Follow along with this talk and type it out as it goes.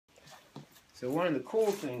So one of the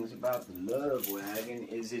cool things about the Love Wagon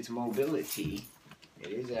is its mobility. It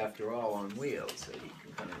is, after all, on wheels, so you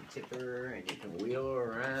can kind of tip her and you can wheel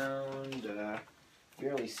her around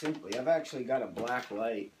fairly simply. I've actually got a black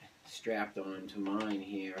light strapped onto mine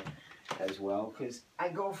here as well, because I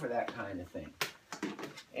go for that kind of thing.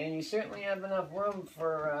 And you certainly have enough room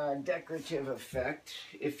for decorative effect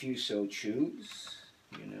if you so choose.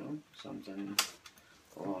 You know, something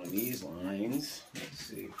along these lines. Let's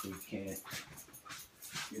see if we can't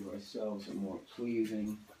give ourselves a more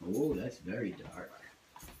pleasing. Oh, that's very dark.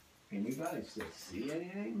 Can you guys still see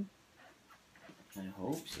anything? I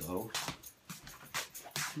hope so.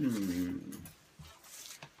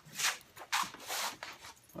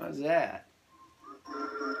 How's that?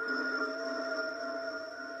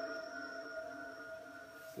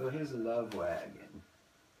 So here's a Love Wagon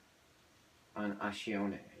on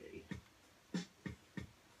Ascione.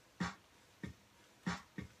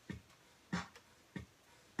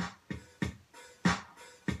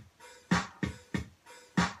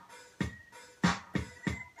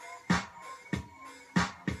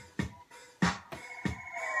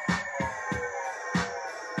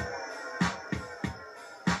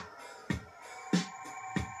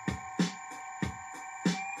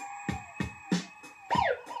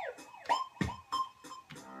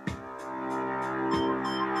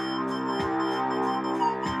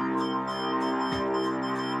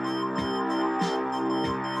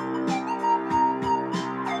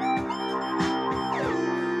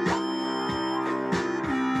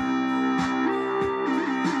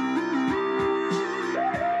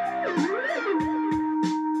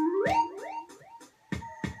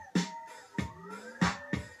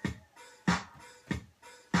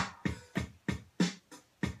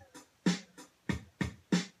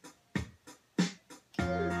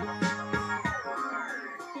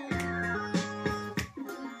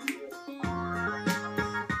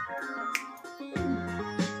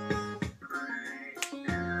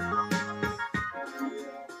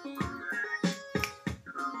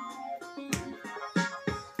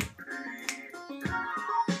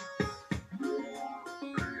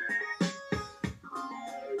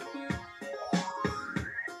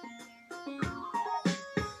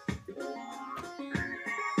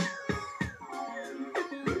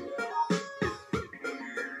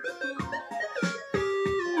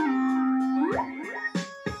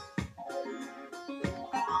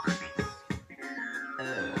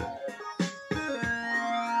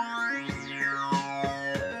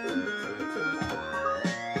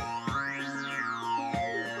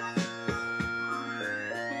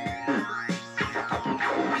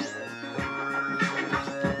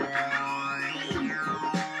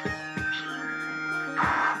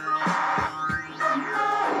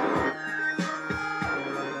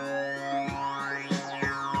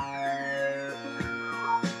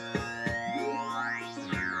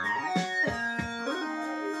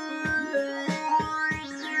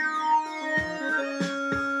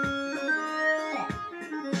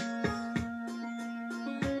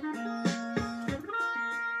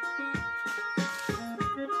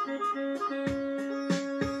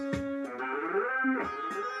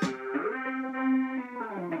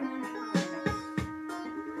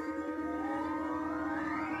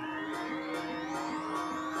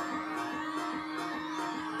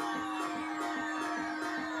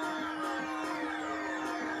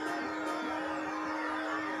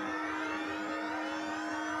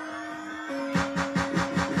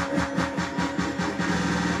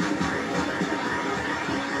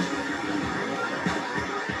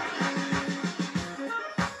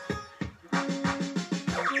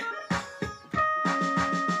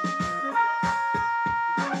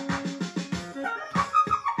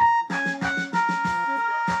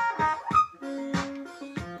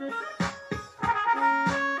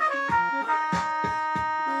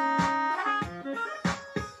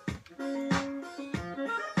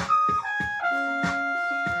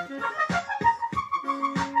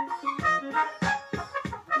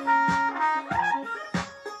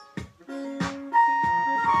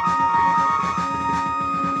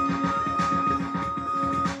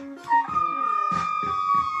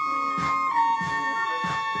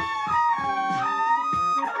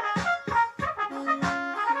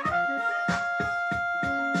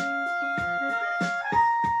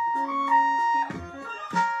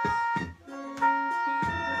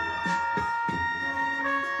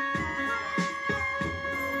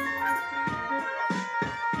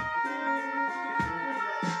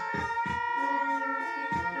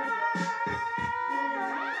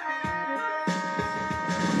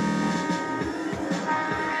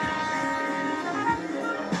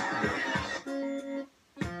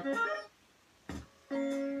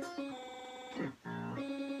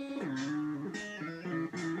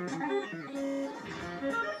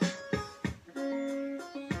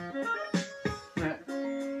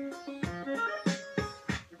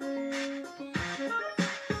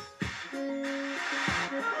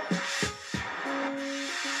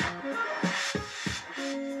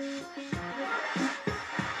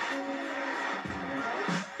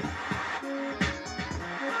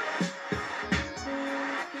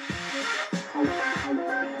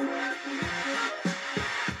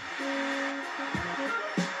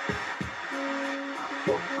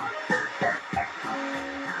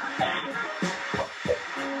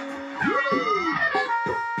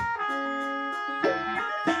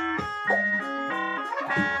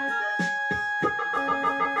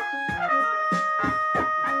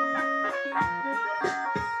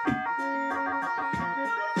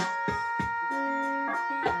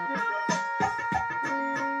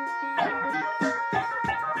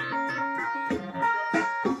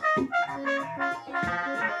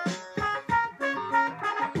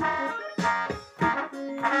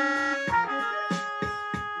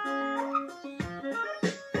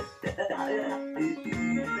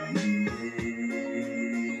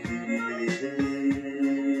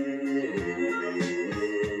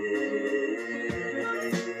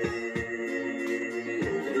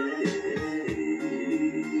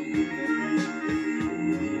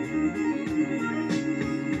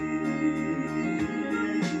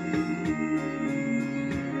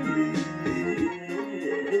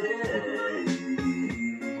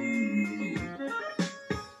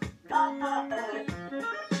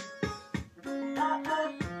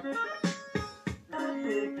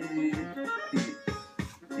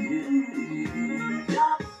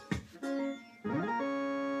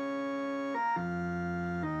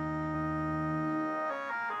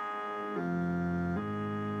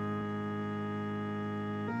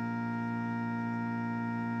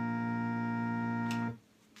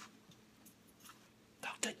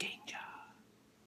 Dr. Danger.